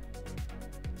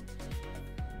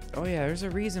 Oh yeah, there's a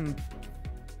reason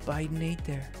Biden ate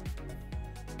there.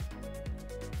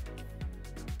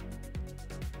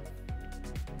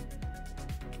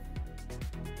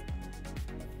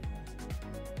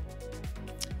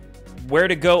 Where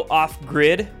to go off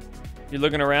grid? You're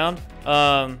looking around.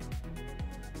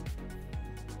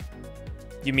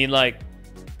 You mean like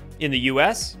in the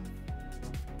US?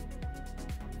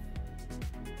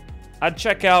 I'd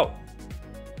check out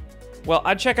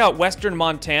western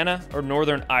Montana or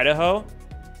northern Idaho.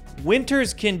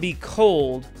 Winters can be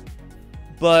cold,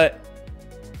 but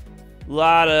a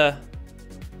lot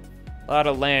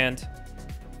of land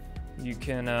you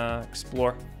can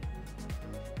explore.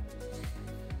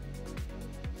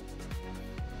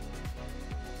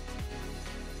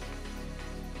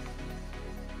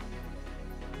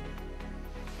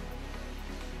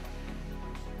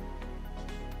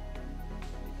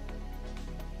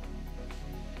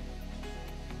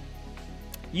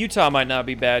 Utah might not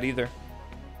be bad either.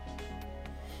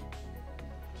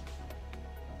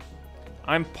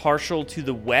 I'm partial to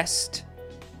the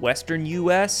western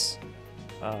US.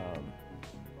 But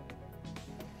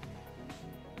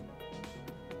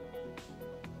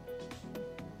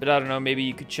I don't know, maybe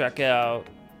you could check out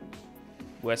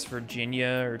West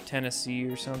Virginia or Tennessee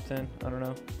or something. I don't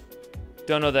know.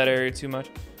 Don't know that area too much.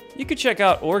 You could check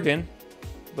out Oregon,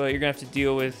 but you're gonna have to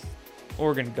deal with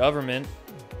Oregon government.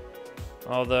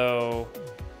 Although,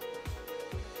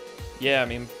 yeah, I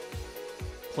mean,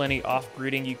 plenty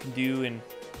off-gridding you can do in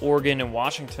Oregon and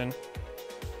Washington.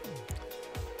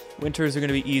 Winters are going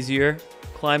to be easier.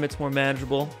 Climate's more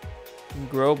manageable. You can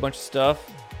grow a bunch of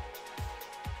stuff.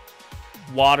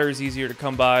 Water's easier to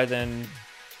come by than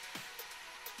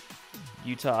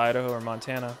Utah, Idaho, or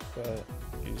Montana, but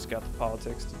you just got the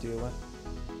politics to deal with.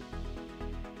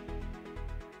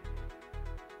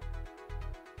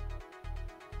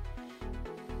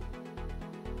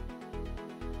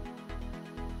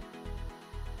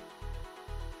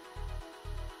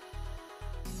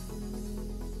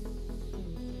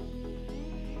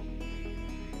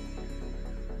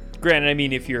 Granted, I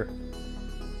mean, if you're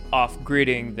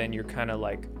off-gridding, then you're kind of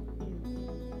like,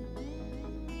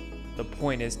 the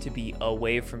point is to be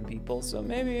away from people, so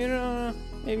maybe you don't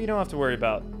have to worry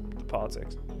about the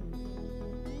politics.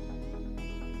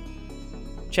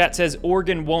 Chat says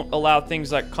Oregon won't allow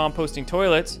things like composting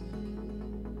toilets.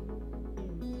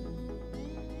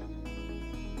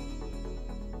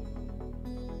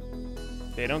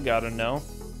 They don't gotta know.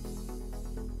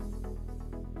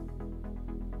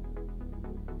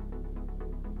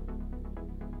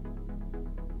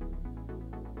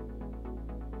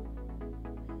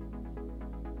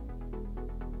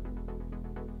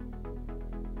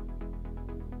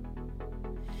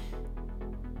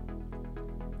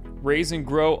 Raise and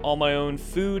grow all my own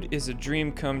food is a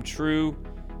dream come true.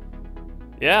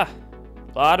 Yeah,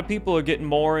 a lot of people are getting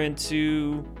more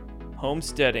into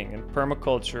homesteading and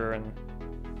permaculture and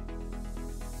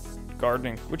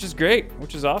gardening, which is great,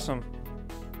 which is awesome.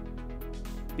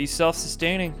 Be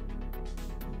self-sustaining.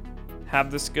 Have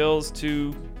the skills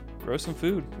to grow some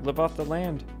food, live off the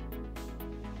land,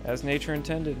 as nature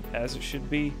intended, as it should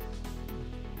be.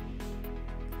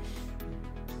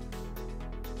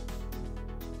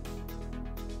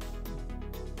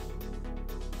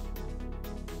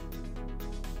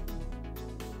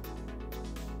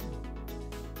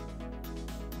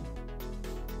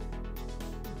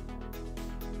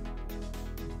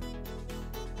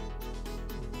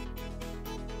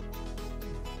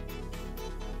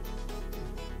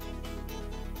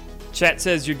 Chat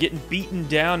says you're getting beaten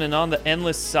down and on the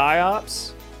endless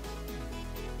psyops.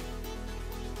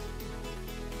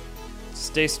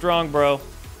 Stay strong, bro.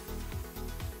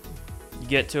 You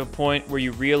get to a point where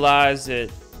you realize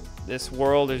that this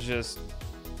world is just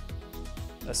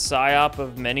a psyop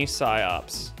of many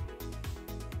psyops.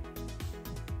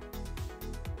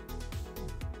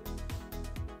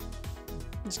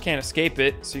 You just can't escape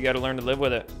it, so you got to learn to live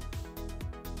with it.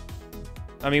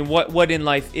 I mean, what in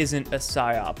life isn't a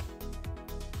psyop?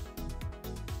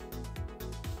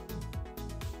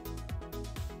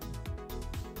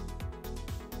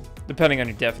 Depending on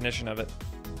your definition of it.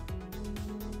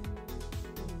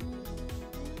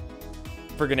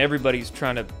 Friggin' everybody's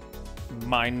trying to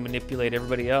mind manipulate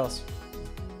everybody else.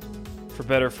 For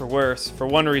better, for worse, for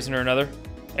one reason or another.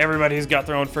 Everybody's got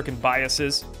their own frickin'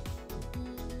 biases.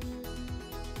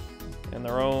 And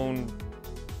their own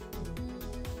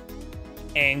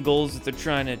angles that they're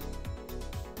trying to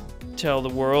tell the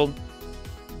world.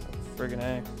 Friggin'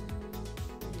 A.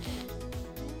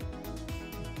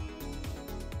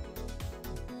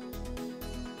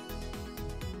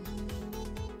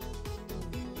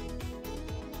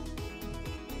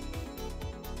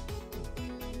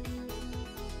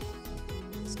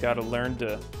 Got to learn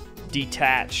to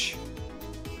detach.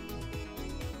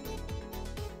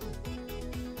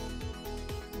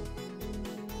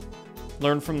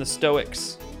 Learn from the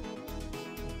Stoics.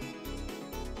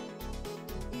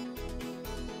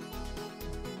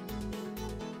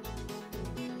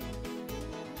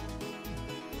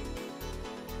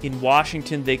 In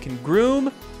Washington, they can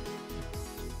groom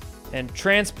and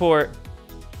transport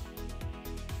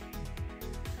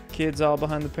kids all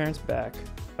behind the parents' back.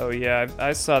 Oh yeah,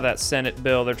 I saw that Senate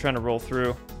bill they're trying to roll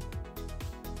through,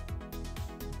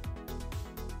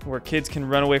 where kids can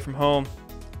run away from home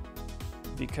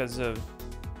because of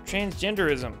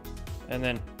transgenderism, and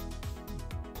then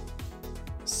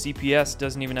CPS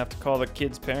doesn't even have to call the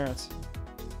kids' parents.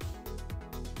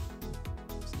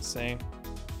 It's insane.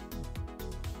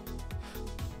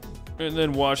 And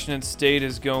then Washington State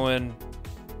is going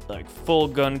like full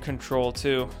gun control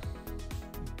too.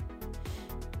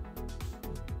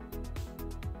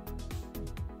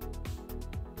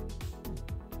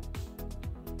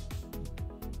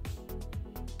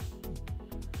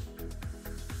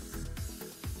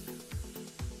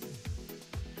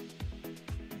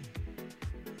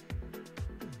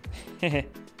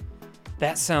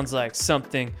 That sounds like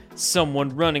something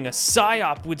someone running a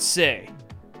psyop would say.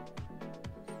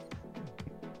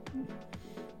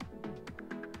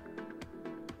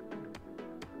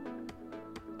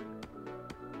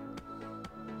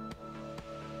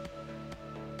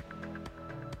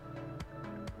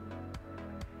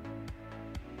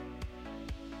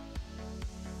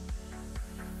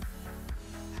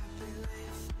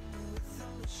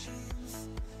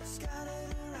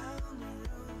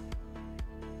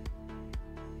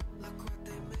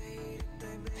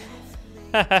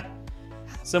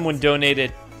 Someone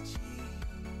donated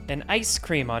an ice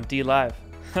cream on D Live.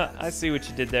 I see what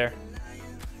you did there.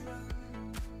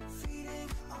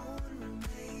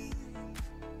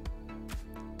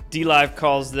 D Live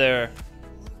calls their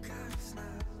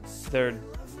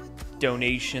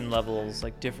donation levels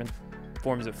like different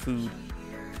forms of food,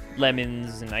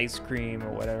 lemons and ice cream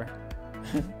or whatever.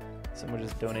 Someone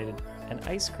just donated an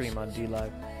ice cream on D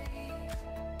Live.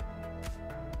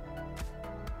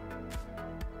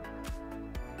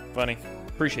 Funny.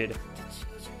 Appreciate it.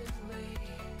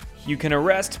 You can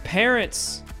arrest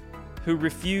parents who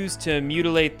refuse to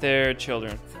mutilate their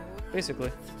children.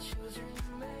 Basically.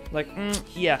 Like,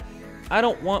 yeah, I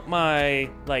don't want my,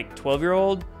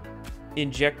 12-year-old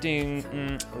injecting,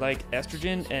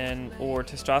 estrogen and or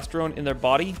testosterone in their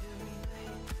body.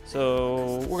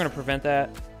 So, we're going to prevent that.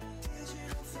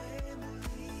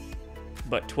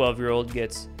 But 12-year-old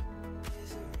gets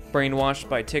brainwashed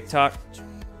by TikTok.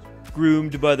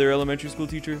 Groomed by their elementary school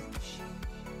teacher.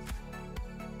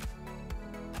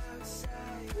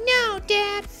 No,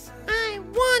 Dad. I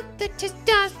want the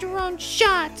testosterone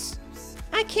shots.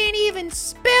 I can't even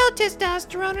spell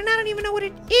testosterone and I don't even know what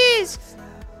it is.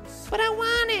 But I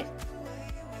want it.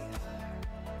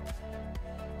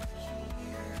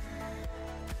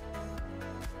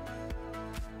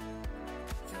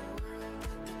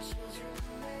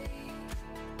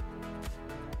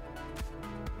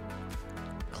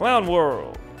 Clown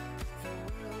World.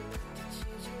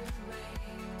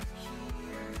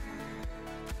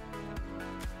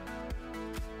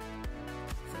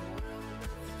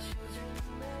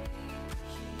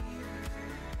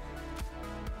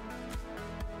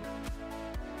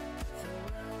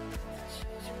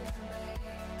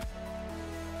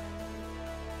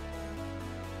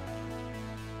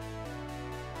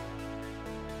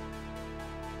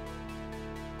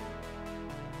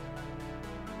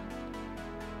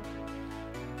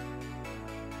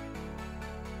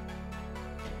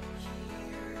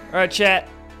 All right, chat.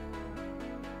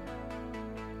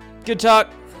 Good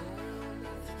talk.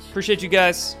 Appreciate you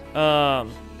guys. I'm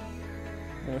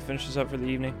going to finish this up for the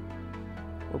evening.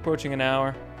 We're approaching an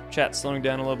hour. Chat's slowing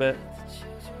down a little bit.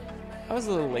 I was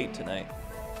a little late tonight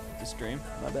to stream.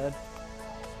 My bad.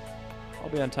 I'll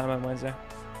be on time on Wednesday.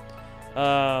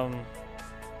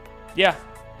 Yeah.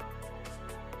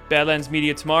 Badlands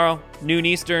Media tomorrow, noon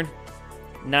Eastern,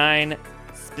 9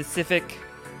 Pacific.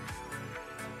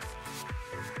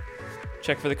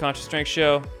 Check for the Conscious Strength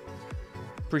Show.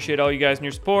 Appreciate all you guys and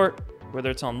your support, whether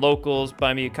it's on Locals,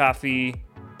 Buy Me a Coffee,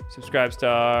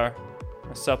 Subscribestar,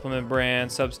 a supplement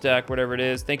brand, Substack, whatever it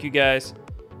is. Thank you guys.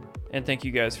 And thank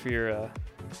you guys for your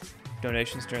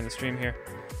donations during the stream here.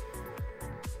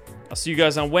 I'll see you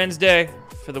guys on Wednesday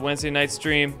for the Wednesday night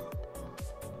stream.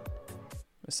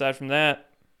 Aside from that,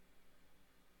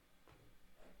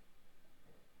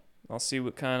 I'll see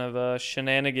what kind of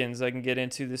shenanigans I can get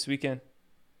into this weekend.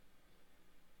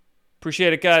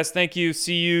 Appreciate it, guys. Thank you.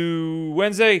 See you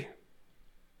Wednesday.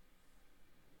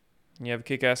 You have a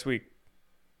kick-ass week.